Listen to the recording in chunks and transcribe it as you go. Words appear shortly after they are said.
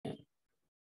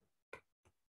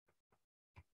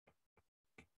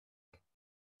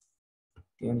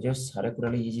त्यो जस हरेक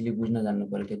कुराले इजिली बुझ्न जान्नु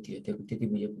पर्यो त्यति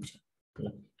बुझे पुग्छ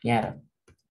ल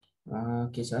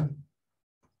यहाँ के छ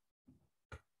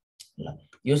ल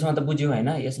योसँग त बुझ्यौ हैन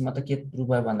यसमा त के प्रुफ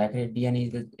भयो भन्दाखेरि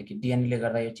डिएनए ले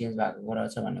गर्दा यो चेन्ज भएको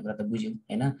रहेछ भन्ने कुरा त बुझ्यौ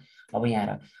हैन अब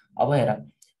यहाँ अब हेर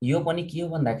यो पनि के हो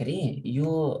भन्दाखेरि यो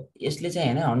यसले चाहिँ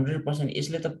हैन 100%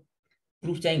 यसले त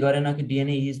प्रुफ चाहिँ गरेन कि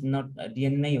डिएनए इज नट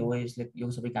डिएनए नै हो यसले यो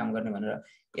सबै काम गर्ने भनेर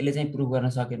यसले चाहिँ प्रुफ गर्न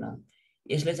सकेन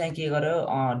यसले चाहिँ के गर्यो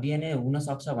डिएनए हुन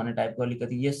सक्छ भन्ने टाइपको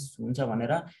अलिकति यस हुन्छ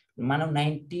भनेर मानव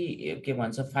 90 के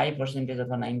भन्छ 5%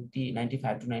 अथवा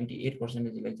 95 to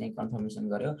 98% ले चाहिँ कन्फर्मेसन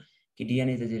गर्यो कि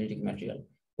DNA is a genetic material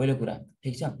पहिलो कुरा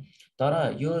ठीक छ तर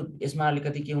यो यसमा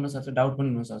अलिकति के हुन सक्छ डाउट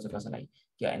पनि हुन सक्छ कसैलाई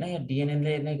कि हैन यहाँ डिएनए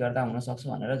ले नै गर्दा हुन सक्छ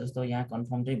भनेर जस्तो यहाँ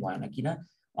कन्फर्म चाहिँ भएन किन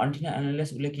अन्टिल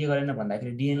एनालिसिस उले के गरेन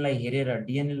भन्दाखेरि डिएनए लाई हेरेर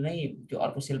डिएनए नै त्यो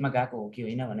अर्को सेलमा गएको हो कि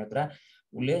होइन भन्ने कुरा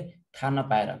उले थाहा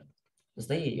नपाएर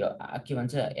जस्तै यो के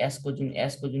भन्छ एस को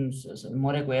जुन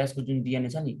मरेको एस को जुन डिएनए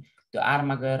छ नि त्यो आर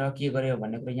मा गएर के गर्यो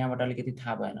भन्ने कुरा यहाँबाट अलिकति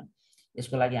थाहा भएन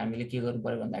यसको लागि हामीले के गर्नु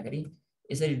पर्यो भन्दाखेरि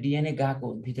यसरी डिएनए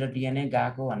गएको भित्र डिएनए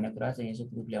गएको भन्ने कुरा चाहिँ यसो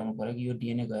प्रुफ ल्याउनु पर्यो कि यो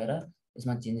डिएनए गएर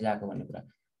यसमा चेन्ज आएको भन्ने कुरा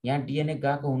यहाँ डिएनए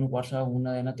गएको हुनुपर्छ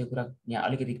हुँदैन त्यो कुरा यहाँ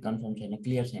अलिकति कन्फर्म छैन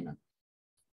क्लियर छैन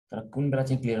तर कुन बेला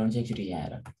चाहिँ क्लियर हुन्छ एकचोटी यहाँ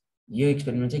आएर यो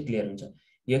एक्सपेरिमेन्ट चाहिँ क्लियर हुन्छ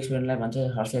यो एक्सपेरिमेन्टलाई भन्छ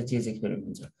हर्से-चेज एक्सपेरिमेन्ट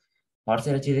भन्छ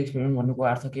हर्से र चेज एक्सपेरिमेन्ट भन्नुको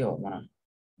अर्थ के हो भन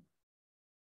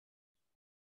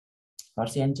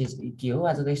हर्से एन्ड चेज के हो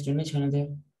आज त स्टुडेन्ट नै छैन त्यो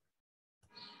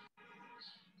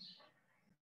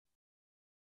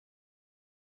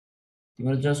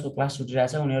तिम्रो जसको क्लास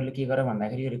छुटिरहेछ उनीहरुले के गरे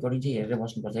भन्दाखेरि यो रेकर्डिङ चाहिँ हेरेर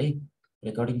बस्नुपर्छ है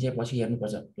रेकर्डिङ चाहिँ पछि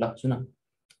हेर्नुपर्छ ल सुन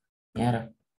यहाँ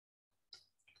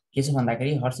के छ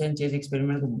भन्दाखेरि हर्से एन्ड चेज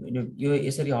एक्सपेरिमेन्टको यो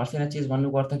यसरी हर्से एन्ड चेज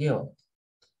भन्नुको अर्थ के हो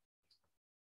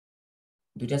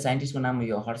दुईटा साइन्टिस्टको नाम हो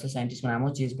यो हर्से साइन्टिस्टको नाम हो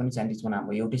चेज पनि साइन्टिस्टको नाम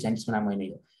हो एउटै साइन्टिस्टको नाम होइन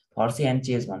यो हर्से एन्ड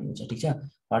चेज भन्नुहुन्छ ठीक छ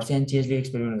हर्से एन्ड चेजले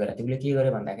एक्सपेरिमेन्ट गरे त्यसले के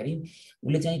गर्यो भन्दाखेरि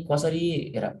उले चाहिँ कसरी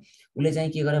हेर उले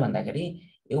चाहिँ के गर्यो भन्दाखेरि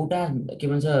एउटा के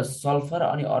भन्छ सल्फर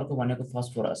अनि अर्को भनेको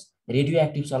फस्फोरस रेडियो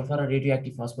एक्टिभ सल्फर र रेडियो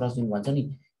एक्टिभ फस्फोरस जुन भन्छ नि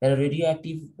तर रेडियो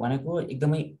एक्टिभ भनेको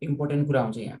एकदमै इम्पोर्टेन्ट कुरा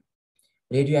हुन्छ यहाँ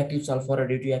रेडियो एक्टिभ सल्फर र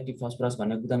रेडियो एक्टिभ फस्फोरस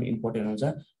भनेको एकदम इम्पोर्टेन्ट हुन्छ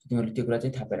तिमीहरुले त्यो कुरा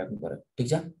चाहिँ थाहा पाइराख्नु पर्यो ठीक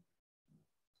छ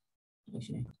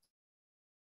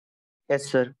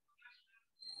यस सर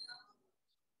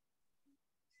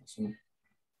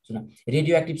सुन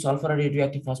रेडियो एक्टिभ सल्फर र रेडियो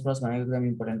एक्टिभ फस्फोरस भनेको एकदम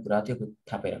इम्पोर्टेन्ट कुरा त्यो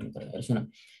थाहा पाइराख्नु पर्यो सुन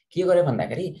के गर्यो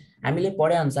भन्दाखेरि हामीले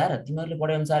पढे अनुसार तिमीहरुले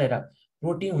पढे अनुसार हेर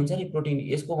प्रोटिन हुन्छ नि प्रोटिन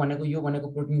यसको भनेको यो भनेको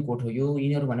प्रोटिन कोड हो यो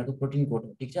यिनीहरु भनेको प्रोटिन कोड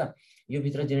हो ठीक छ यो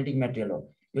भित्र जेनेटिक मटेरियल हो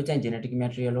यो चाहिँ जेनेटिक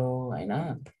मटेरियल हो हैन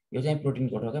यो चाहिँ प्रोटिन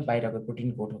कोड हो के बाहिरको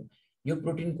प्रोटिन कोड हो यो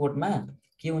प्रोटिन कोडमा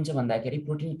के हुन्छ भन्दाखेरि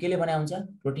प्रोटिन केले बनाए हुन्छ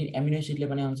प्रोटिन एमिनो एसिडले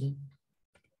बनाए हुन्छ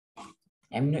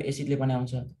एमिनो एसिडले बनाए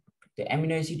हुन्छ त्यो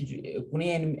एमिनो एसिड कुनै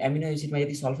एमिनो एसिडमा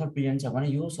यदि सल्फर प्रेजेन्ट छ भने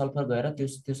यो सल्फर गएर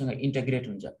त्योसँग इन्टिग्रेट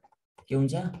हुन्छ के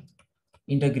हुन्छ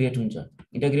इन्टिग्रेट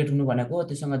हुनु भनेको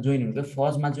त्योसँग जोइन हुनु के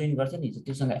फजमा जोइन गर्छ नि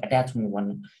त्योसँग अट्याच हुनु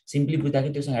भन्नु सिम्पली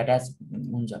बुझ्दाखेरि त्योसँग अट्याच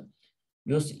हुन्छ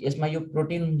यो यसमा यो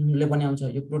प्रोटिनले बनाउँछ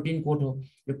यो प्रोटिन कोड हो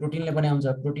यो प्रोटिनले बनाउँछ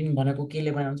प्रोटिन भनेको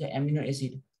केले बनाउँछ एमिनो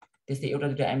एसिड त्यस्तै एउटा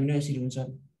दुईटा एमिनो एसिड हुन्छ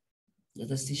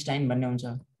जस्तै सिस्टाइन भन्ने हुन्छ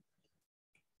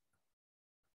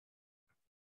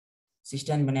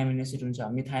सिस्टाइन भन्ने एमिनो एसिड हुन्छ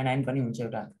मिथायोनाइन पनि हुन्छ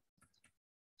एउटा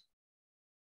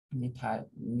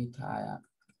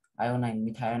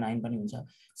मिथायोनाइन पनि हुन्छ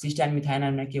सिस्टाइन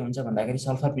मिथायोनाइनमा के हुन्छ भन्दाखेरि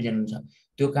सल्फर प्रेजेन्ट हुन्छ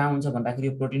त्यो कहाँ हुन्छ भन्दाखेरि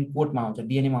यो प्रोटिन कोडमा हुन्छ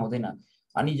डिएनए मा हुँदैन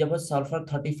अनि जब सल्फर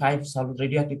 35 सल्फर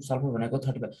रेडियोएक्टिभ सल्फर भनेको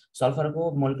 35 सल्फरको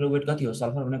मोलिकुलर वेट कति हो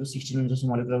सल्फर भनेको 16 हुन्छ सो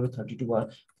मोलिकुलर वेट 32 भयो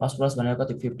फस्फोरस भनेको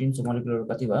कति 15 सो मोलिकुलर वेट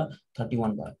कति भयो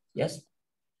 31 भयो यस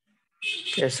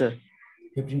यस सर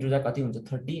 15 टु दा कति हुन्छ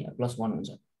 30 + 1 हुन्छ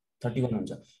 31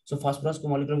 हुन्छ सो फस्फोरसको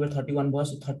मोलिकुलर वेट 31 भयो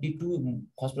सो 32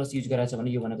 फस्फोरस युज गरेछ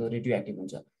भने यो भनेको रेडियोएक्टिभ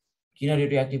हुन्छ किन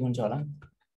रेडियोएक्टिभ हुन्छ होला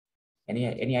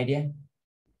एनी आइडिया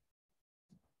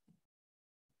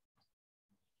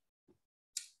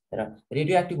र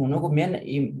रेडियोएक्टिभ हुनुको मेन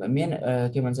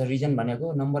के भन्छ रिजन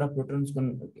भनेको नम्बर अफ प्रोटोन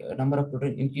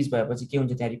इन्क्रिज भएपछि के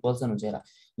हुन्छ त्यहाँ रिपल्सन हुन्छ हेर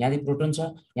यहाँ प्रोटोन छ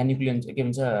यहाँ न्यूक्लियन के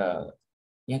भन्छ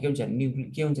यहाँ के हुन्छ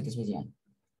के हुन्छ त्यसपछि यहाँ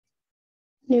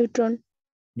न्यूट्रोन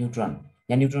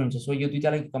यहाँ न्यूट्रोन हुन्छ सो यो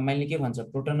दुईटालाई कम्बाइनले के भन्छ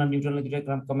प्रोटोन र न्यूट्रोनले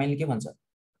दुईटा कम्बाइनले के भन्छ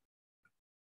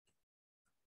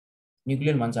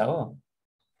न्यूक्लियन भन्छ हो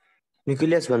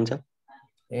न्यूक्लियस भन्छ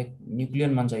एक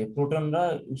न्यूक्लियन भन्छ यो प्रोटोन र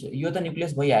यो त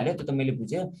न्यूक्लियस भइहाल्यो त्यो त मैले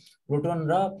बुझे प्रोटोन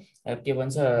र के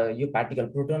भन्छ यो particle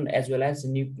proton as well as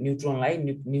न्यूट्रोनलाई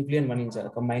nucleon भनिन्छ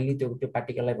कम्बाइनली त्यो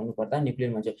पार्टिकललाई भन्नु पर्दा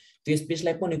न्यूक्लियन भन्छ त्यो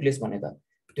स्पेसलाई पो न्यूक्लियस भने त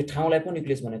त्यो ठाउँलाई पो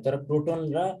न्यूक्लियस भने तर प्रोटोन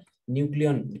र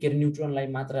न्यूक्लियन के न्यूट्रोनलाई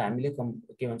मात्र हामीले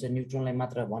के भन्छ न्यूट्रोनलाई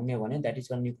मात्र भन्ने हो भने दैट इज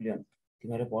कल्ड न्यूक्लियन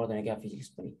तिमीहरुले पढ्दैन क्या फिजिक्स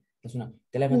पनि सुन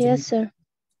त्यसलाई भन्छ यस सर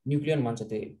न्युक्लियन भन्छ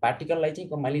त्यो पार्टिकललाई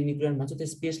चाहिँ मैले न्युक्लियन भन्छ त्यो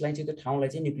स्पेसलाई चाहिँ त्यो ठाउँलाई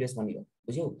चाहिँ न्युक्लियस भनियो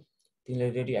बुझ्यौ तिमीले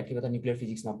रेडियो एक्टिभ अथवा nuclear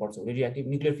फिजिक्समा पढ्छौ radio active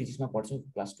nuclear फिजिक्समा पढ्छौ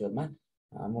class 12 मा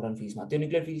मोडर्न फिजिक्समा त्यो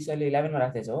न्युक्लियर फिजिक्स अहिले 11 मा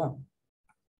राख्दैछ हो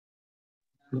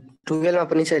 12 मा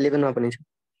पनि छ 11 मा पनि छ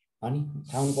अनि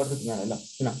थाहा हुनु पर्छ तिमीहरुलाई ल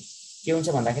सुन के हुन्छ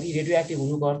भन्दाखेरि रेडियो एक्टिभ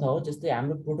हुनुको अर्थ हो जस्तै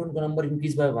हाम्रो प्रोटोनको नम्बर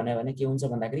इन्क्रिज भयो भने के हुन्छ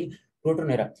भन्दाखेरि प्रोटोन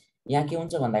हेर यहाँ के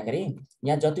हुन्छ भन्दाखेरि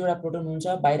यहाँ जतिवटा प्रोटोन हुन्छ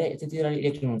बाहिर त्यतिवटा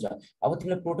इलेक्ट्रोन हुन्छ अब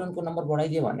तिमीले प्रोटोनको नम्बर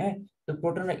बढाइदियो भने त्यो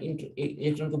प्रोटोन र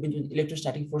इलेक्ट्रोनको बीच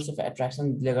इलेक्ट्रोस्ट्याटिक फोर्स अफ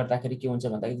एट्र्याक्सनले गर्दाखेरि के हुन्छ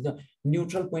भन्दाखेरि त्यो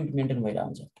न्युट्रल पोइन्ट मेन्टेन भइरहेको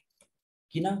हुन्छ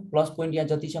किन प्लस पोइन्ट यहाँ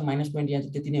जति छ माइनस पोइन्ट यहाँ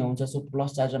त्यति नै हुन्छ सो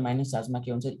प्लस चार्ज र माइनस चार्जमा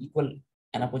के हुन्छ इक्वल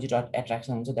एन्ड अपोजिट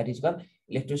एट्र्याक्सन हुन्छ that is called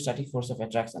electrostatic force of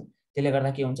attraction त्यसले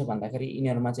गर्दा के हुन्छ भन्दाखेरि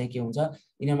यिनीहरुमा चाहिँ के हुन्छ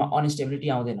यिनीहरुमा अनस्टेबिलिटी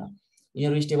आउँदैन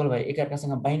यिनीहरु स्टेबल भए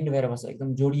एकअर्कासँग बाइन्ड भएर बस्छ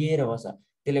एकदम जोडिएर बस्छ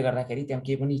त्यसले गर्दाखेरि त्यहाँ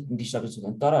केही पनि डिस्टर्बेन्स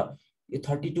हुँदैन तर यो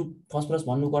 32 फस्फरस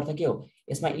भन्नुको अर्थ के हो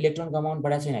यसमा इलेक्ट्रोनको अमाउन्ट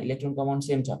बढाएको छैन इलेक्ट्रोनको अमाउन्ट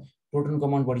सेम छ प्रोटोनको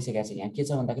अमाउन्ट बढिसकेको छ यहाँ के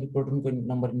छ भन्दाखेरि प्रोटोनको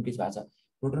नम्बर इन्क्रिज भएको छ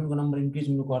प्रोटोनको नम्बर इन्क्रिज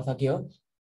हुनुको अर्थ के हो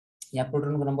यहाँ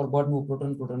प्रोटोनको नम्बर बढ्नु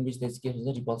प्रोटोन बीच के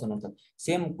हुन्छ रिपल्सन हुन्छ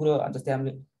सेम कुरो जस्तै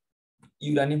हामीले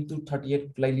युरानियम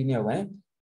 238 लाई लिने हो भने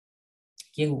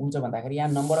के हुन्छ भन्दाखेरि यहाँ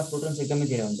नम्बर अफ प्रोटोन्स एकदमै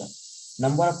धेरै हुन्छ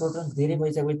नम्बर अफ प्रोटोन्स धेरै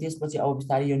भइसकेपछि त्यसपछि अब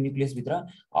बिस्तारै यो न्युक्लियस भित्र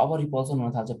अब रिपल्सन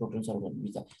हुन थाल्छ प्रोटोन्सहरु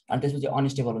बीच अनि त्यसपछि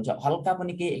अनस्टेबल हुन्छ हल्का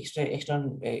पनि के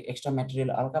एक्स्ट्रा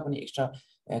मटेरियल हल्का पनि एक्स्ट्रा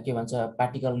के भन्छ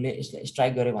पार्टिकलले यसलाई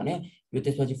स्ट्राइक गर्यो भने यो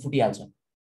त्यसपछि फुटिहाल्छ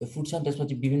यो फुट्छ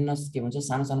त्यसपछि विभिन्न के भन्छ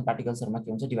सानो सानो पार्टिकल्सहरुमा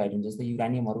के हुन्छ डिभाइड हुन्छ जस्तै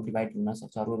युरानियमहरु डिभाइड हुन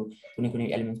सक्छ अरु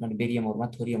कुनै एलिमेन्ट्समा बेरियमहरुमा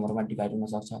थोरियमहरुमा डिभाइड हुन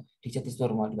सक्छ ठीक छ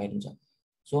त्यस्तोहरुमा डिभाइड हुन्छ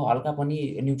सो हल्का पनि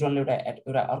न्युट्रोन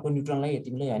एउटा अर्को न्युट्रोनलाई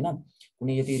तिमीले हैन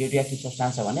कुनै यदि रेडियोएक्टिभ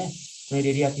सब्स्टान्स छ भने कुनै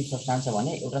रेडियोएक्टिभ सब्स्टान्स छ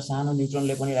भने एउटा सानो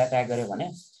न्युट्रोनले पनि अट्याक गर्यो भने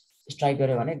स्ट्राइक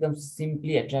गर्यो भने एकदम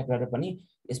सिम्पली अट्र्याक्ट गरेर पनि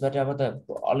यसबाट अब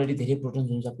त अलरेडी धेरै प्रोटोन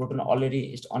हुन्छ प्रोटोन अलरेडी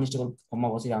अनस्टेबल फर्ममा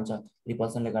बसिरहन्छ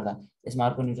रिपल्सनले गर्दा यसमा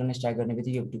अर्को न्युट्रोनले स्ट्राइक गर्ने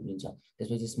बित्तिकै टुक्रिन्छ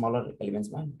त्यसपछि स्मलर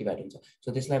एलिमेन्ट्समा डिभाइड हुन्छ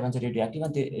सो त्यसलाई भन्छ रेडियोएक्टिभ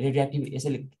अनि त्यो रेडियोएक्टिभ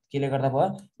यसैले केले गर्दा भयो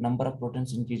नम्बर अफ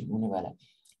प्रोटोन्स इन्क्रिज हुने भएला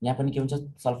यहाँ पनि के हुन्छ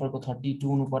सल्फरको 32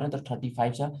 हुनु पर्ने तर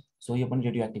 35 छ सो यो पनि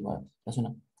रेडियोएक्टिभ भयो ल सुन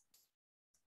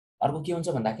अर्को के हुन्छ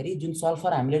भन्दाखेरि जुन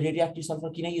सल्फर हामीले रेडियोएक्टिभ सल्फर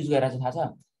किन युज गरिरहेछ थाहा छ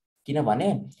किनभने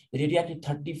रेडियोएक्टिभ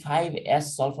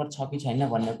 35S सल्फर छ कि छैन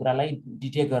भन्ने कुरालाई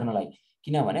डिटेक्ट गर्नलाई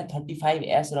किनभने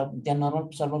 35S र त्यहाँ नर्मल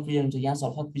सल्फर प्रेजेन्ट हुन्छ यहाँ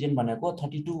सल्फर प्रेजेन्ट भनेको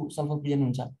 32 सल्फर प्रेजेन्ट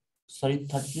हुन्छ सरी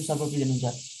 32 सल्फर प्रेजेन्ट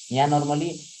हुन्छ यहाँ नर्मली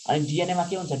अनि डीएनए मा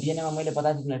के हुन्छ डीएनए मा मैले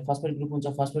बताएको थिएँ फस्फोरिक ग्रुप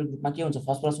हुन्छ फस्फोरिक ग्रुपमा के हुन्छ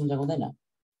फस्फोरस हुन्छ हुँदैन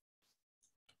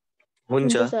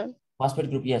हुन्छ फस्फेट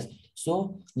ग्रुप यस सो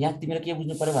यहाँ तिमीले के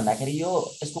बुझ्नु पर्यो भन्दाखेरि यो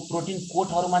यसको प्रोटिन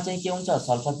कोटहरुमा चाहिँ के हुन्छ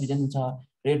सल्फर प्रेजेन्ट हुन्छ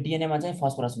र डीएनए मा चाहिँ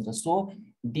फस्फोरस हुन्छ सो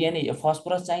डीएनए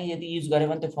फस्फोरस चाहिँ यदि युज गर्यो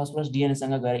भने त्यो फस्फोरस डीएनए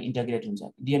सँग गएर इन्टिग्रेट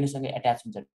हुन्छ डीएनए सँग अट्याच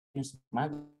हुन्छ मा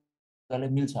गएर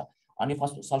मिल्छ अनि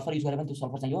सल्फर युज गर्यो भने त्यो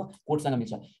सल्फर चाहिँ यो कोटसँग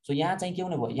मिल्छ सो यहाँ चाहिँ के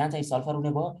हुने भयो यहाँ चाहिँ सल्फर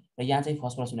हुने भयो र यहाँ चाहिँ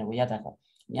फस्फोरस हुने भयो याद राख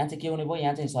यहाँ चाहिँ के हुने भयो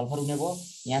यहाँ चाहिँ सल्फर हुने भयो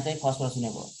यहाँ चाहिँ फस्फोरस हुने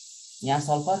भयो यहाँ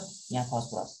सल्फर यहाँ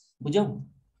फस्फोरस बुझ्यौ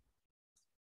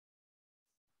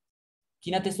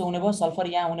किन त्यस्तो हुने भयो सल्फर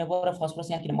यहाँ हुने भयो र फस्फोरस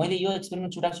यहाँ किन मैले यो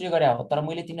एक्सपेरिमेन्ट छुटाछुटी गरे हो तर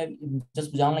मैले तिमीलाई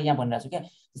जस्ट बुझाउनलाई यहाँ भनिरहेको छु क्या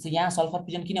जस्तो यहाँ सल्फर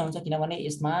प्रेजेन्ट किन हुन्छ किनभने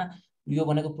यसमा यो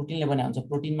भनेको प्रोटिनले बनेको हुन्छ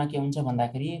प्रोटिनमा के हुन्छ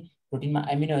भन्दाखेरि प्रोटिनमा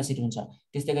एमिनो एसिड हुन्छ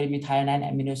त्यस्तै गरी मिथायोनाइन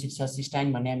एमिनो एसिड छ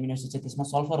सिस्टाइन भन्ने एमिनो एसिड छ त्यसमा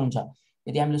सल्फर हुन्छ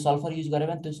यदि हामीले सल्फर युज गर्यो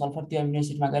भने त्यो सल्फर त्यो एमिनो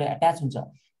एसिडमा गएर अट्याच हुन्छ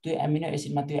त्यो एमिनो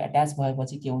एसिडमा त्यो अट्याच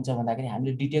भएपछि के हुन्छ भन्दाखेरि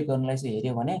हामीले डिटेक्ट गर्नलाई चाहिँ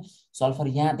हेर्यो भने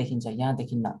सल्फर यहाँ देखिन्छ यहाँ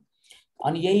देखिन्न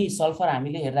अनि यही सल्फर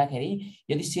हामीले हेर्दाखेरि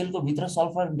यदि सेलको भित्र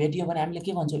सल्फर भेटियो भने हामीले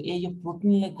के भन्छौँ ए यो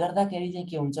प्रोटिनले गर्दाखेरि चाहिँ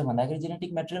के हुन्छ भन्दाखेरि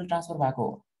जेनेटिक मटेरियल ट्रान्सफर भएको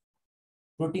हो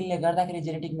प्रोटिनले गर्दाखेरि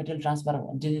जेनेटिक मटेरियल ट्रान्सफर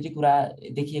जेनेटिक कुरा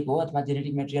देखिएको हो अथवा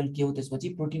जेनेटिक मटेरियल के हो त्यसपछि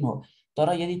प्रोटिन हो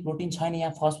तर यदि प्रोटिन छैन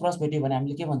यहाँ फस्फोरस भेट्यो भने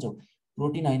हामीले के भन्छौँ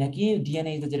प्रोटिन हैन कि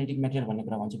DNA is the genetic material भन्ने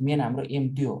कुरा भन्छौँ मेन हाम्रो एम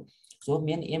त्यो हो सो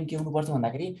मेन एम के हुनुपर्छ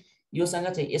भन्दाखेरि योसँग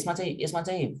चाहिँ यसमा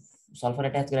चाहिँ सल्फर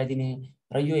अट्याच गराइदिने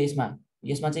र यो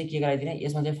यसमा चाहिँ के गराइदिने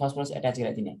यसमा चाहिँ फस्फोरस अट्याच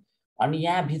गराइदिने अनि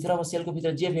यहाँ भित्र सेलको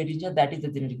भित्र जे भेटिन्छ that is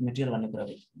the genetic material भन्ने कुरा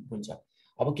हुन्छ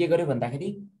अब के गर्यो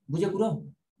भन्दाखेरि बुझ्यो कुरो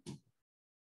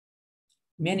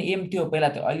मेन एम त्यो पहिला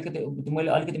त अलिकति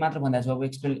मैले अलिकति मात्र भन्दै छु अब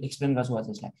एक्सप्लेन गर्छु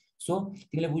यसलाई सो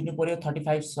तिमीले बुझ्नु पर्यो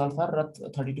 35 सल्फर र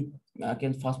 32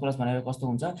 के फस्फोरस भनेको कस्तो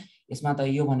हुन्छ यसमा त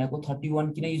यो भनेको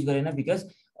 31 किन युज गरेन बिकज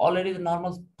अलरेडी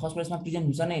नर्मल फस्फोरसमा प्रेजेन्ट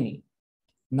हुन्छ नै नि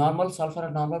नर्मल सल्फर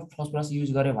र नर्मल फस्फोरस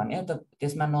युज गर्यो भने त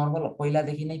त्यसमा नर्मल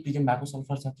पहिलादेखि नै प्रेजेन्ट भएको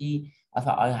सल्फर छ कि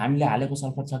अथवा हामीले हालेको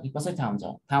सल्फर छ कि कसरी थाहा हुन्छ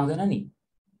थाहा हुँदैन नि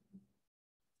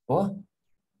हो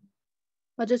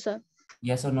हजुर सर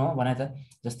यस नो भने त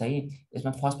जस्तै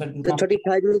यसमा फस्फेट ग्रुपमा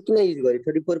 35 ले किन युज गरे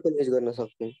 34 पनि युज गर्न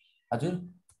सक्थ्यो हजुर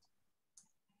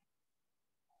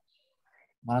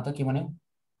मलाई त के भन्यो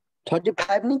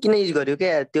 35 नि किन युज गर्यो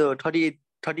के त्यो 30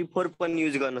 34 पनि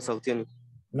युज गर्न सक्थ्यो नि।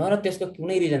 न त्यसको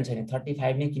कुनै रिजन छैन।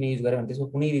 35 नै किन युज गरे भने त्यसको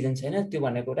कुनै रिजन छैन। त्यो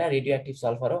भनेको एउटा रेडियो एक्टिभ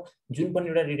सल्फर हो। जुन पनि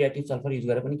एउटा रेडियो एक्टिभ सल्फर युज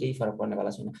गरे पनि केही फरक पर्नेवाला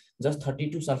छैन। जस्ट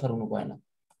 32 सल्फर हुनु भएन।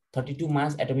 32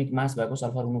 मास एटोमिक मास भएको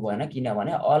सल्फर हुनु भएन,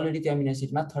 किनभने अलरेडी त्यो अमिनो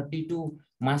एसिडमा 32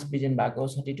 मास प्रेजेन्ट भएको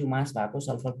 32 मास भएको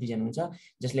सल्फर प्रेजेन्ट हुन्छ,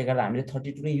 जसले गर्दा हामीले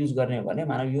 32 नै युज गर्ने हो भने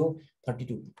मानव यो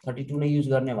 32 नै युज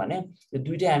गर्ने भने यो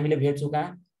दुईटै हामीले भेट्छौँ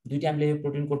कहाँ, दुईटै हामीले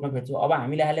प्रोटिन कोडमा भेट्छौँ। अब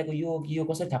हामीले हालेको यो कि यो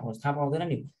कसरी थाहा पाउँदैन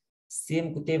नि सेम।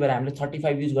 त्यही भएर हामीले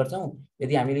 35 युज गर्छौँ।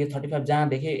 यदि हामीले यो 35 जहाँ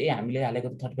देख्यो ए हामीले हालेको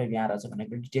 35 यहाँ रहेछ भनेर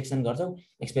डिटेक्सन गर्छौँ,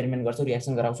 एक्सपेरिमेन्ट गर्छौँ,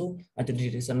 रिएक्सन गराउँछौँ। अनि त्यो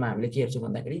डिटेक्सनमा हामीले के हेर्छौँ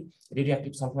भन्दाखेरि रेडियो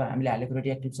एक्टिभ सल्फर हामीले हालेको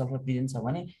रेडियो एक्टिभ सल्फर प्रेजेन्ट छ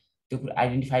भने त्यो कुरा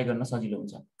आइडेन्टिफाई गर्न सजिलो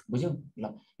हुन्छ। बुझ्यौ? ल,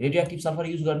 रेडियो एक्टिभ सल्फर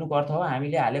युज गर्नुको अर्थ हो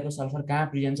हामीले हालेको सल्फर कहाँ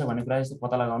प्रेजेन्ट छ भन्ने कुरा जस्तो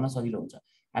पत्ता लगाउन सजिलो हुन्छ।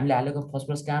 हामीले हालेको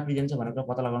फस्फरस कहाँ प्रेजेन्ट छ भन्ने कुरा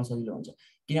पत्ता लगाउन सजिलो हुन्छ,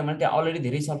 किनभने त्यहाँ अलरेडी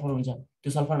धेरै सल्फर हुन्छ।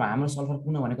 त्यो सल्फरमा हाम्रो सल्फर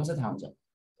कुन हो भने कसरी थाहा हुन्छ?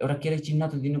 एउटा केही चिन्ह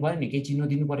त दिनु पर्यो नि, केही चिन्ह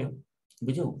दिनु पर्यो।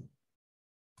 बुझ्यौ?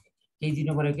 केही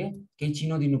दिनु पर्यो, केही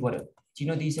चिन्ह दिनु पर्यो।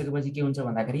 चिन्ह दिइसकेपछि के हुन्छ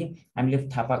भन्दाखेरि हामीले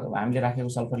थाहा पाएको हामीले राखेको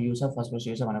सल्फर यो छ, फस्फरस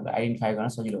यो छ भनेर आइडेन्टिफाई गर्न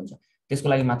सजिलो हुन्छ। त्यसको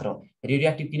लागि मात्र हो। रेडियो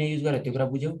एक्टिभ किन युज गर्यो त्यो कुरा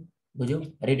बुझ्यौ?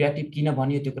 रेडियो एक्टिभ किन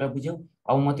भनियो त्यो कुरा बुझ्यौ?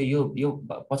 अब म त्यो यो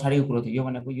पछाडिको कुरो थियो, यो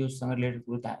भनेको योसँग रिलेटेड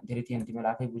कुरो धेरै थिएन, तिमीले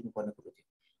आफै बुझ्नुपर्ने कुरो थियो।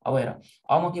 अब हेर,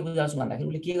 अब म के बुझाउँछु भन्दाखेरि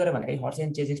उसले के गर्यो भन्दाखेरि Hershey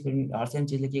and chase experiment, Hershey and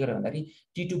चेजले के गर्यो भन्दाखेरि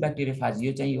T2 ब्याक्टेरियोफाज,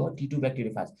 यो चाहिँ हो T2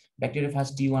 ब्याक्टेरियोफाज। ब्याक्टेरियोफाज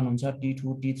T1 हुन्छ,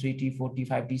 T2, T3, T4,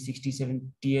 T5, T6, T7,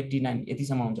 T8, T9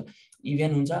 यतिसम्म हुन्छ।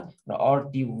 इभेन हुन्छ र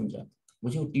अड टी हुन्छ।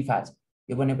 बुझ्यौ? टिफाज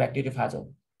यो पनि ब्याक्टेरियोफाज हो।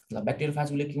 ल, ब्याक्टेरियोफाज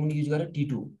उसले कुन युज गर्यो?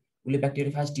 T2। उसले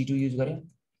ब्याक्टेरियोफाज T2 युज गर्यो,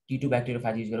 T2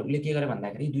 ब्याक्टेरियोफाज युज गर्यो। उसले के गर्यो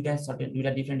भन्दाखेरि दुईटा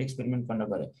डिफ्रेन्ट एक्सपेरिमेन्ट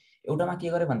कन्डक्ट गर्यो। एउटामा के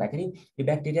गर्यो भन्दाखेरि यो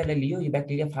ब्याक्टेरियालाई लियो, यो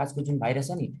ब्याक्टेरिया फाजको जुन भाइरस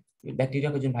छ नि, यो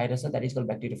ब्याक्टेरियाको जुन भाइरस छ द्याट इज कल्ड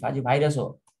ब्याक्टेरियोफाज। यो भाइरस हो,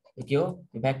 यो के हो?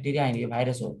 यो ब्याक्टेरिया हैन, यो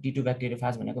भाइरस हो। T2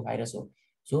 ब्याक्टेरियोफाज भनेको भाइरस हो।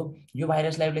 सो यो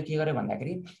भाइरसलाई उसले के गर्यो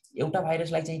भन्दाखेरि एउटा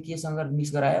भाइरसलाई चाहिँ केसँग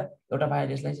मिक्स गरायो, एउटा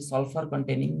भाइरसलाई चाहिँ सल्फर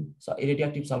कन्टेनिङ रेडियो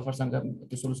एक्टिभ सल्फरसँग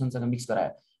त्यो सोलुसनसँग मिक्स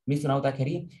गरायो। मिक्स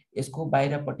गराउँदाखेरि यसको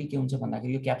बाहिरपट्टि के हुन्छ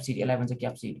भन्दाखेरि यो क्याप्सिड, यसलाई भन्छ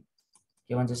क्याप्सिड।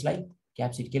 के भन्छ यसलाई?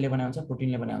 क्याप्सिड। केले बनाएको हुन्छ?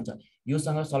 प्रोटिनले बनाएको हुन्छ।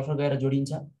 योसँग सल्फर गएर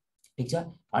जोडिन्छ, ठीक छ।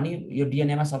 अनि यो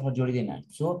डिएनएमा सल्फर जोडिदैन।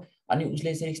 सो अनि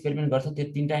उसले यसरी एक्सपेरिमेन्ट गर्छ, त्यो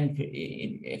तीनटा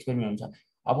एक्सपेरिमेन्ट हुन्छ।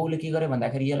 अब उसले के गर्यो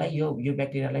भन्दाखेरि यसलाई यो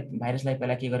ब्याक्टेरियालाई भाइरसलाई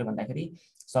पहिला के गर्यो भन्दाखेरि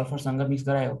सल्फरसँग मिक्स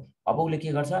गरायो। अब उसले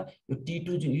के गर्छ, यो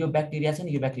T2 जुन यो ब्याक्टेरिया छ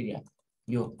नि, यो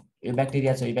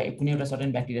ब्याक्टेरिया छ, यो कुनै एउटा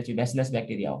सर्टेन ब्याक्टेरिया छ, ब्यासिलस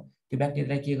ब्याक्टेरिया हो। त्यो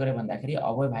ब्याक्टेरियालाई के गर्यो भन्दाखेरि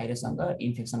अब भाइरससँग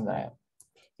इन्फेक्सन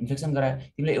गरायो।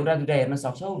 तिमीले एउटा दुईटा हेर्न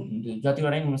सक्छौ, जतिवटा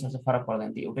पनि हुनसक्छ, फरक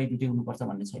पर्दैन, त्यो एउटै दुईटै हुनुपर्छ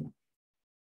भन्ने छैन।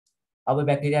 अब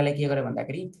ब्याक्टेरियाले के गर्यो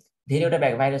भन्दाखेरि धेरैवटा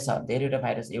भाइरस छ, धेरैवटा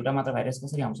भाइरस, एउटा मात्र भाइरस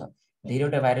कसरी आउँछ?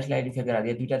 धेरैवटा भाइरसलाई इन्फेक्ट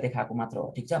गरायो, दुईटा देखाएको मात्र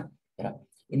हो, ठीक छ। हेर,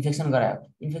 इन्फेक्सन गरायो।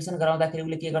 इन्फेक्सन गराउँदाखेरि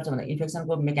उसले के गर्छ भन्दा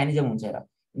इन्फेक्सनको मेकानिजम हुन्छ। हेर,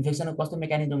 इन्फेक्सनको कस्तो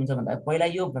मेकानिजम हुन्छ भन्दा पहिला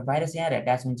यो भाइरस यहाँ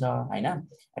एट्याच हुन्छ हैन,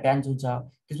 एट्याच हुन्छ।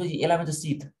 त्यसपछि यसलाई भन्छ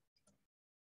शीत,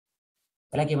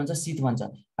 यसलाई के भन्छ? शीत भन्छ।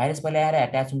 भाइरस पहिला आएर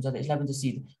एट्याच हुन्छ, यसलाई भन्छ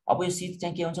शीत। अब यो शीत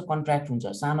चाहिँ के हुन्छ? कन्ट्र्याक्ट हुन्छ,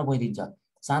 सानो भइदिन्छ।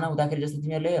 सानो हुँदाखेरि जस्तो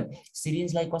तिमीहरूले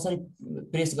सिरिन्जलाई कसरी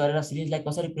प्रेस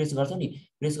गर्छौ नि,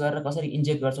 प्रेस गरेर कसरी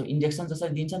इन्जेक्ट गर्छौ, इन्जेक्सन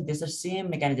जसरी दिन्छ नि त्यसरी सेम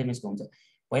मेकानिजम यसको हुन्छ।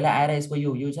 पहिला आएर यसको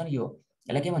यो छ नि,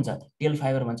 यसलाई के भन्छ? टेल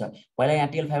फाइबर भन्छ। पहिला यहाँ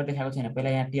टेल फाइबर देखाएको छैन, पहिला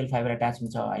यहाँ टेल फाइबर एट्याच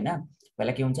हुन्छ हैन।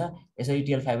 पहिला के हुन्छ? यसरी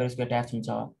टेल फाइबर यसको एट्याच हुन्छ।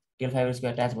 टेल फाइबर यसको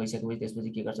एट्याच भइसकेपछि त्यसपछि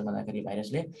के गर्छ भन्दाखेरि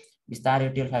भाइरसले बिस्तारै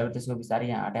टेल फाइबर त्यसको बिस्तारै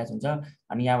यहाँ अट्याच हुन्छ।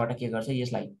 अनि यहाँबाट के गर्छ?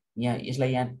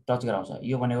 यसलाई यहाँ टच गराउँछ।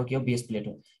 यो भनेको के हो? बेस प्लेट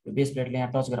हो। यो बेस प्लेटले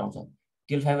यहाँ टच गराउँछ।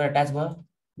 टेल फाइबर एट्याच भयो,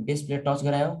 बेस प्लेट टच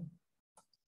गरायो।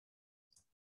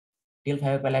 टेल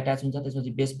फाइबर पहिला एट्याच हुन्छ,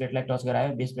 त्यसपछि बेस प्लेटलाई टच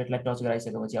गरायो। बेस प्लेटलाई टच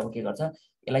गराइसकेपछि अब के गर्छ?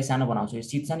 यसलाई सानो बनाउँछ। यो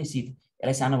शीत छ नि, शीत,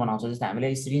 यसलाई सानो बनाउँछ। जस्तै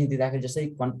हामीले सिरिन्ज दिँदाखेरि जस्तै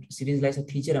सिरिन्जलाई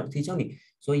थिचौँ नि,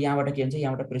 सो यहाँबाट के हुन्छ?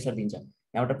 यहाँबाट प्रेसर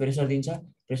दिन्छ,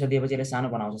 प्रेसर दिएपछि यसले सानो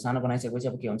बनाउँछ। सानो बनाइसकेपछि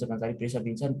अब के हुन्छ भन्दाखेरि प्रेसर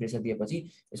दिन्छ, अनि प्रेसर दिएपछि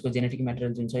यसको जेनेटिक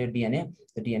मेटेरियल जुन छ यो डिएनए,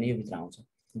 त्यो डिएनए यो भित्र आउँछ।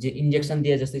 जे इन्जेक्सन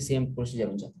दिए जस्तै सेम प्रोसिजर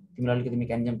हुन्छ। तिमीलाई अलिकति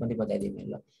मेकानिजम पनि बताइदिएँ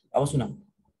मैले। ल, अब सुन,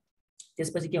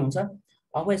 त्यसपछि के हुन्छ?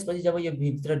 अब यसपछि जब यो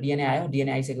भित्र डिएनए आयो,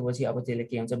 डिएनए आइसकेपछि अब त्यसले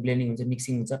के हुन्छ? ब्लेन्डिङ हुन्छ,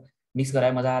 मिक्सिङ हुन्छ। मिक्स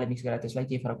गरायो, मजाले मिक्स गरायो, त्यसलाई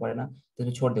केही फरक परेन,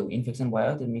 त्यसपछि छोडिदेऊ। इन्फेक्सन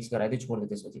भयो, त्यो मिक्स गराइदियो,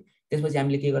 छोडिदियो। त्यसपछि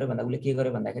हामीले के गर्यो भन्दा उसले के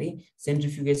गर्यो भन्दाखेरि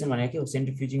सेन्ट्रिफ्युगेसन भनेको के हो?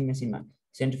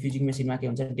 सेन्ट्रिफ्युजिङ मेसिनमा के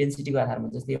हुन्छ? डेन्सिटीको आधारमा,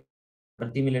 जस्तै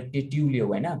तिमीले ट्युब लियौ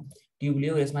हैन, ट्युब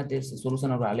लियौ, यसमा त्यो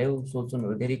सोलुसनहरु हाल्यौ,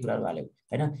 सोल्युसनहरु धेरै कुराहरु हाल्यौ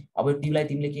हैन। अब यो ट्युबलाई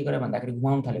तिमीले के गर्यो भन्दाखेरि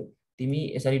घुमाउन थाल्यौ। तिमी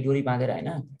यसरी डोरी बाँधेर हैन,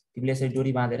 तिमीले यसरी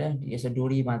डोरी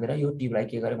बाँधेर यो ट्युबलाई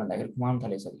के गर्यो भन्दाखेरि घुमाउन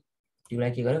थाल्यौ। यसरी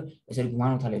ट्युबलाई के गर्यो? यसरी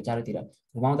घुमाउन थाल्यौ चारैतिर।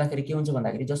 घुमाउँदाखेरि के हुन्छ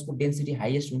भन्दाखेरि जसको डेन्सिटी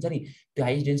हाईएस्ट हुन्छ नि, त्यो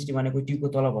हाईएस्ट डेन्सिटी भनेको ट्युबको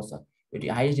तल बस्छ।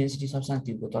 यो हाईएस्ट डेन्सिटी सब्स्टेन्स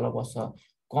ट्युबको तल बस्छ।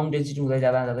 कम डेन्सिटी हुँदै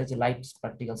जाँदा जाँदै चाहिँ लाइट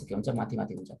पार्टिकल्स के हुन्छ माथि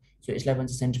माथि हुन्छ सो यसलाई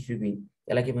भन्छ सेन्ट्रिफ्युगिङ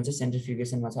यसलाई के भन्छ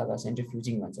सेन्ट्रिफ्युगेसनमा छ अथवा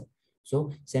सेन्ट्रिफ्युजिङ भन्छ सो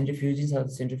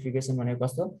सेन्ट्रिफ्युगेसन भनेको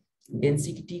कस्तो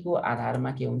डेन्सिटीको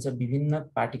आधारमा के हुन्छ विभिन्न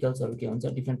पार्टिकल्सहरू के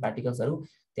हुन्छ डिफ्रेन्ट पार्टिकल्सहरू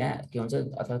त्यहाँ के हुन्छ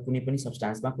अथवा कुनै पनि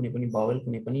सब्स्टान्समा कुनै पनि बबल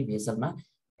कुनै पनि भेसलमा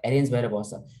एरेन्ज भएर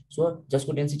बस्छ सो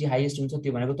जसको डेन्सिटी हाइएस्ट हुन्छ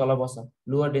त्यो भनेको तल बस्छ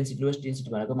लोएस्ट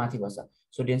डेन्सिटी भनेको माथि बस्छ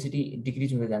सो डेन्सिटी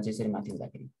डिक्रिज हुँदै जान्छ यसरी माथि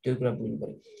हुँदाखेरि त्यो कुरा बुझ्नु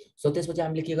पर्यो सो त्यसपछि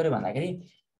हामीले के गर्यो भन्दाखेरि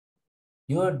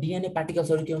यो डिएनए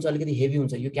पार्टिकल्सहरू के हुन्छ अलिकति हेभी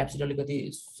हुन्छ यो क्याप्सिड अलिकति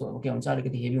के हुन्छ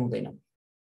अलिकति हेभी हुँदैन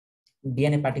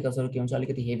डिएनए पार्टिकल्सहरू के हुन्छ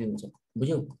अलिकति हेभी हुन्छ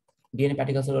बुझ्यौ डिएनए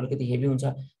पार्टिकल्सहरू अलिकति हेभी हुन्छ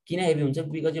किन हेभी हुन्छ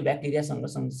बिकज यो ब्याक्टेरियासँग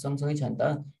सँगसँगै छ नि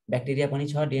त ब्याक्टेरिया पनि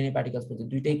छ डिएनए पार्टिकल्सको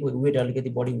दुईटैको वेट अलिकति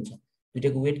बढी हुन्छ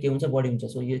दुईटैको वेट के हुन्छ बढी हुन्छ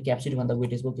सो यो क्याप्सिड भन्दा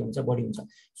वेट यसको के हुन्छ बढी हुन्छ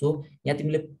सो यहाँ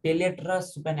तिमीले पेलेट र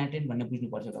सुपरनाटेन्ट भन्ने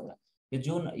बुझ्नुपर्छ तपाईलाई यो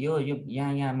जुन यो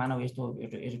यहाँ मानव यस्तो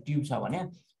ट्युब छ भने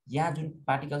यहाँ जुन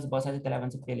पार्टिकल्स बसेको छ त्यसलाई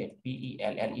भन्छ पेलेट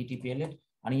PELLET पेलेट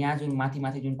अनि यहाँ जुन माथि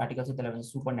माथि जुन पार्टिकल्स छ त्यसलाई भन्छ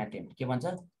सुपरनाटेन्ट के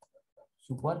भन्छ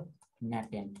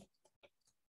सुपरनाटेन्ट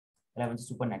यसलाई भन्छ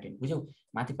सुपरनाटेन्ट बुझ्यौ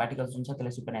माथि पार्टिकल्स जुन छ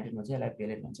त्यसलाई सुपरनाटेन्ट भन्छ यसलाई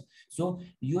पेलेट भन्छ सो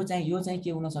यो चाहिँ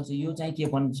के हुन सक्छ यो चाहिँ के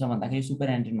बन्छ भन्दाखेरि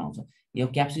सुपरनाटेन्टमा आउँछ यो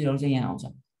क्याप्सिडहरू चाहिँ यहाँ आउँछ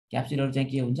क्याप्सिडहरू चाहिँ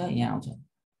के हुन्छ यहाँ आउँछ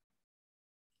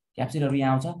क्याप्सिडहरू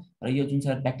यहाँ आउँछ र यो जुन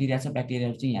छ ब्याक्टेरिया छ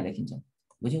ब्याक्टेरियाहरू चाहिँ यहाँ देखिन्छ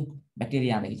बुझ्यौ ब्याक्टेरिया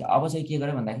यहाँ देखिन्छ अब चाहिँ के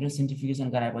गर्यो भन्दाखेरि सेन्ट्रिफ्युगेसन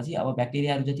गराएपछि अब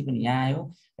ब्याक्टेरियाहरू जति पनि यहाँ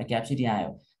आयो र क्याप्सिड यहाँ आयो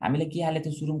हामीले के हालेको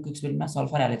थियो सुरुको एक्सपेरिमेन्टमा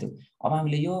सल्फर हालेको थियो अब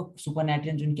हामीले यो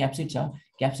सुपरनाइट्रेन जुन क्याप्सिड छ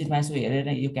क्याप्सिडमा यसो हेरेर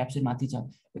यो क्याप्सिड माथि छ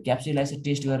यो क्याप्सिडलाई यसो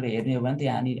टेस्ट गरेर हेर्ने हो भने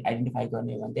त्यहाँ आइडेन्टिफाई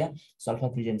गर्ने हो भने त्यहाँ सल्फर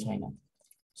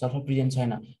प्रेजेन्ट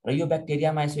छैन र यो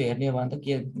ब्याक्टेरियामा यसो हेर्ने हो भने त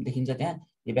के देखिन्छ त्यहाँ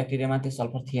यो ब्याक्टेरियामा त्यो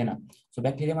सल्फर थिएन सो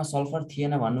ब्याक्टेरियामा सल्फर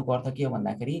थिएन भन्नुको अर्थ के हो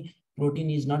भन्दाखेरि protein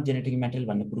is not genetic material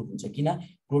भन्ने प्रुफ हुन्छ किन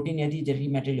प्रोटिन यदि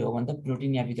जेनेटिक मेटेरियल हो भने त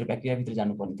प्रोटिन यहाँ भित्र ब्याक्टेरिया भित्र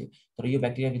जानु पर्ने थियो तर यो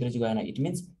ब्याक्टेरिया भित्र चाहिँ गएन it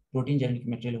means protein genetic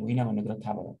material होइन भन्ने कुरा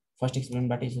थाहा भयो फर्स्ट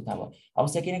एक्सपेरिमेन्टबाट यसो थाहा भयो अब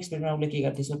सेकेन्ड एक्सपेरिमेन्टमा उसले के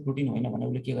गर्यो त्यसो प्रोटिन होइन भने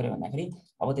उसले के गर्यो भन्दाखेरि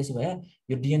अब त्यसो भए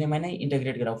यो डिएनएमा नै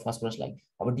इन्टिग्रेट गराऊ फस्फरसलाई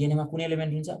अब डिएनएमा कुन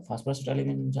एलिमेन्ट हुन्छ फस्फरस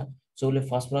एलिमेन्ट हुन्छ सो उसले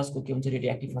फस्फरसको के हुन्छ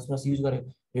रेडियोएक्टिभ फस्फरस युज गर्यो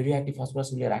रेडियोएक्टिभ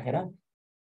फस्फरस उसले राखेर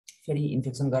फेरि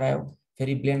इन्फेक्सन गरायो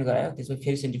फेरि ब्लेन्ड गरायो त्यसपछि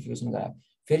फेरि सेन्ट्रिफ्युगेसन गरायो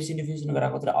फेरि सेन्ट्रिफ्युगेसन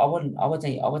गराएको तर अब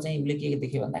चाहिँ उसले के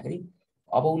देख्यो भन्दाखेरि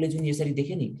अब उसले जुन यसरी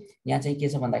देख्यो नि यहाँ चाहिँ के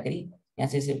छ भन्दाखेरि यहाँ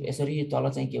चाहिँ यसरी तल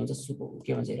चाहिँ के हुन्छ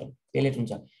के भन्छ पेलेट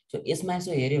हुन्छ सो यसमा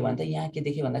यसो हेऱ्यो भने त यहाँ के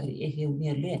देख्यो भन्दाखेरि ए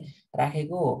उनीहरूले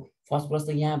राखेको फस्फरस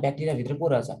त यहाँ ब्याक्टेरियाभित्र पो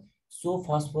रहेछ सो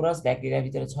फस्फरस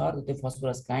ब्याक्टेरियाभित्र छ त्यो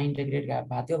फस्फरस कहाँ इन्टिग्रेट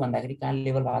भएको थियो भन्दाखेरि कहाँ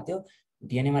लेभल भएको थियो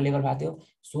डिएनएमा लेभल भएको थियो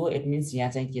सो इट मिन्स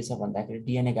यहाँ चाहिँ के छ भन्दाखेरि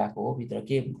डिएनए गएको हो भित्र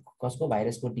के कसको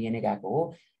भाइरसको डिएनए गएको हो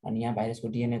अनि यहाँ भाइरसको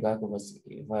डिएनए गएको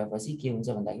भएपछि के हुन्छ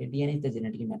भन्दाखेरि डिएनए त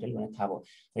जेनेटिक मेटेरियल भनेर थाहा भयो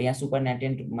र यहाँ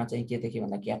सुपरनाटेन्टमा चाहिँ के देख्यो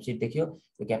भन्दा क्याप्सिड देख्यो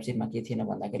त्यो क्याप्सिडमा के थिएन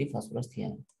भन्दाखेरि फस्फरस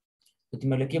थिएन त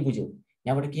तिमीहरूले के बुझ्यौ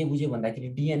यहाँबाट के बुझ्यो भन्दाखेरि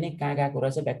डिएनए कहाँ गएको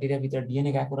रहेछ ब्याक्टेरियाभित्र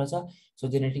डिएनए गएको रहेछ सो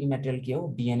जेनेटिक मेटेरियल के हो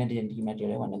डिएनए जेनेटिक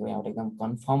मेटेरियल हो भनेको यहाँबाट एकदम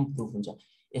कन्फर्म प्रुफ हुन्छ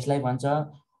यसलाई भन्छ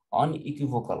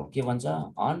अनइक्युभोकल के भन्छ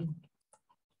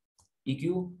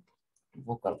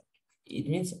अनइक्युभोकल इट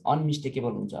मिन्स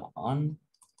अनमिस्टेकेबल हुन्छ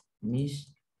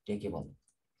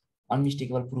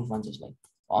अनमिस्टेकेबल प्रुफ भन्छ यसलाई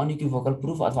अनइक्युभोकल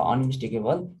प्रुफ अथवा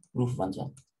अनमिस्टेकेबल प्रुफ भन्छ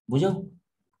बुझ्यौ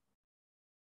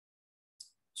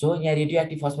सो यहाँ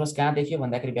रेडियोएक्टिभ फस्फरस कहाँ देख्यो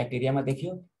भन्दाखेरि ब्याक्टेरियामा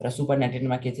देख्यो र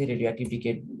सुपरनाटेन्टमा के चाहिँ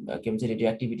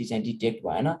रेडियोएक्टिभिटी चाहिँ डिटेक्ट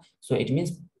भएन so it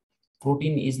means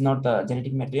protein is not the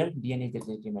genetic material DNA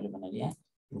genetic material भन्नाले यहाँ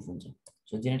प्रुफ हुन्छ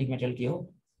सो जेनेटिक मेटेरियल के हो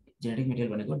जेनेटिक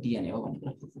मेटेरियल भनेको डिएनए हो भन्ने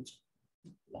कुरा प्रुफ हुन्छ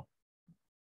ल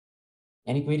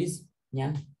एनी क्वेरीज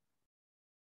यहाँ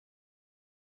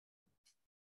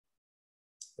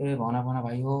ए भना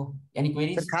भाइ हो एनी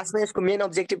क्वेरीज खासमा यसको मेन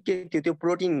अब्जेक्टिभ के थियो त्यो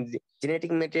प्रोटिन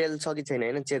जेनेटिक मेटेरियल छ कि छैन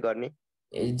हैन चेक गर्ने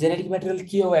जेनेटिक मेटेरियल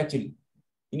के हो एक्चुअली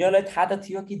यिनीहरूलाई थाहा त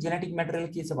थियो कि जेनेटिक मेटेरियल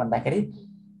के छ भन्दाखेरि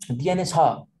डिएनए छ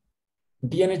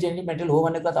डिएनए जेनेटिक मेटेरियल हो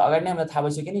भन्ने कुरा त अगाडि नै हामीलाई थाहा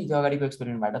भइसक्यो नि त्यो अगाडिको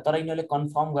एक्सपेरिमेन्टबाट तर यिनीहरूले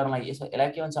कन्फर्म गर्न यसलाई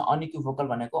के भन्छ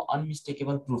अनइक्युभोकल भनेको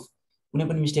अनमिस्टेकेबल प्रुफ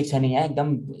कुनै पनि मिस्टेक छैन यहाँ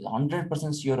एकदम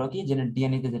 100% स्योर हो कि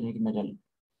डिएनए त जेनेटिक मेटेरियल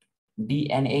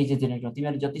डिएनए चाहिँ जेनेटिक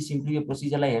तिमीहरू जति सिम्पली यो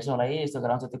प्रोसिजरलाई हेर्छौ होला यस्तो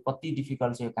गराउँछ त्यो कति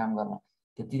डिफिकल्ट छ यो काम गर्न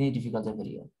त्यति नै डिफिकल्ट छ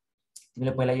फेरि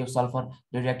तिमीले पहिला यो सल्फर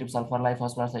रेडियोएक्टिभ सल्फरलाई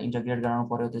फस्फरसलाई इन्टिग्रेट गराउनु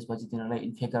पर्यो त्यसपछि तिनीहरूलाई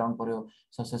इन्फेक्ट गराउनु पर्यो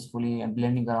सक्सेसफुली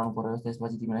ब्लेन्डिङ गराउनु पर्यो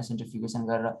त्यसपछि तिमीलाई सेन्ट्रिफ्युगेसन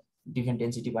गरेर डिफ्रेन्ट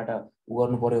डेन्सिटीबाट उ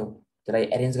गर्नु पर्यो त्यसलाई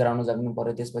एरेन्ज गराउनु सक्नु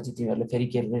पर्यो त्यसपछि तिमीहरूले फेरि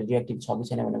के रेडियोएक्टिभ छ कि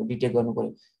छैन भनेर डिटेक्ट गर्नु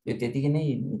पर्यो यो त्यतिकै नै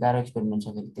गाह्रो एक्सपेरिमेन्ट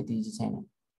छ फेरि त्यति इजी छैन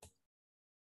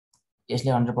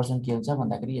यसले 100% के हुन्छ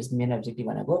भन्दाखेरि यस मेन अब्जेक्टिभ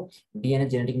भनेको डिएनए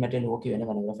जेनेटिक मेटेरियल हो कि होइन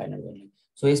भनेर फाइन्ड आउट गर्ने।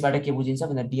 सो यसबाट के बुझिन्छ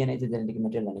भन्दा डिएनए चाहिँ जेनेटिक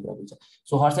मेटेरियल भन्ने कुरा बुझ्छ।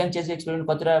 So horse and chase experiment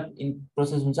कतिवटा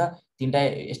प्रोसेस हुन्छ, तीनटा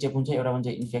स्टेप हुन्छ। एउटा भन्छ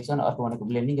इन्फेक्सन, अर्को भनेको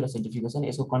ब्लेन्डिङ र सेन्ट्रिफिकेसन।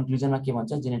 यसको कन्क्लुजनमा के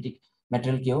भन्छ, जेनेटिक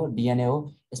मेटेरियल के हो, डिएनए हो।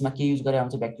 यसमा के युज गरे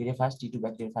हुन्छ, ब्याक्टेरिया फाज, टी2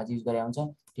 ब्याक्टेरिया फाज युज गरे हुन्छ,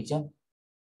 ठीक छ।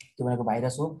 त्यो भनेको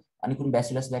भाइरस हो। अनि कुन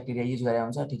ब्यासिलस ब्याक्टेरिया युज गरे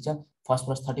हुन्छ, ठीक छ।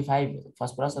 फस्फरस 35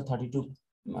 फस्फरस र 32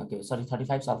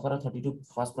 35 सल्फर र 32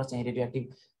 फस्फरस चाहिँ रेडियो एक्टिभ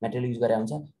मेटेरियल युज गरे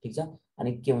हुन्छ, ठीक छ।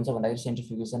 अनि के हुन्छ भन्दाखेरि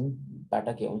सेन्ट्रिफ्युगेसनबाट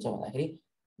के हुन्छ भन्दाखेरि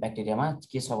ब्याक्टेरियामा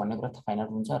के छ भन्ने कुरा फाइन्ड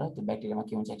आउट हुन्छ र त्यो ब्याक्टेरियामा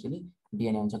के हुन्छ एक्चुअली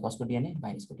डिएनए हुन्छ। कसको डिएनए,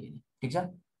 भाइरसको डिएनए, ठीक छ।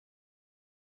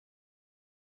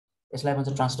 यसलाई भन्छ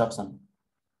ट्रान्सडक्सन।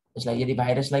 यसलाई यदि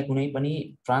भाइरसलाई कुनै पनि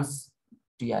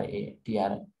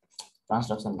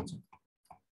ट्रान्सडक्सन भन्छ।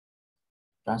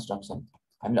 ट्रान्सडक्सन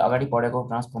हामीले अगाडि पढेको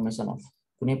ट्रान्सफर्मेसन हो।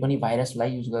 कुनै पनि भाइरसलाई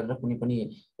युज गरेर कुनै पनि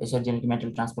यसरी जेनेटिक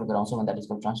मेटेरियल ट्रान्सफर गराउँछ भन्दा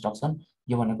त्यसको ट्रान्सडक्सन।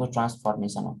 यो भनेको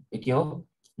ट्रान्सफर्मेसन हो। यो के हो,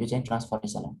 यो चाहिँ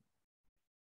ट्रान्सफर्मेसन हो।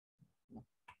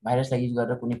 भाइरसलाई युज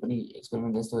गरेर कुनै पनि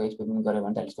एक्सपेरिमेन्ट जस्तो एक्सपेरिमेन्ट गर्यो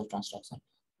भने त्यसको ट्रान्सडक्सन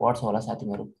पढ्छ होला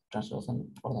साथीहरु। ट्रान्सडक्सन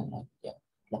पढ्दैन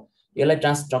ल, यसलाई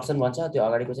ट्रान्सडक्सन भन्छ। त्यो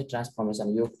अगाडिको चाहिँ ट्रान्सफर्मेसन।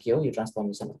 यो के हो, यो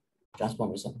ट्रान्सफर्मेसन हो।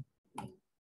 ट्रान्सफर्मेसन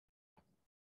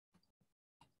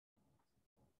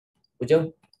बुझ्यौ?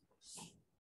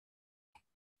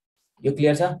 यो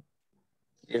क्लियर छ?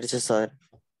 क्लियर छ सर।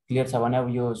 क्लियर छ भने अब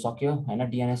यो सक्यो हैन,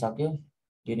 डिएनए सक्यो।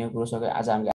 डिएनए कुरो सक्यो। आज हामीले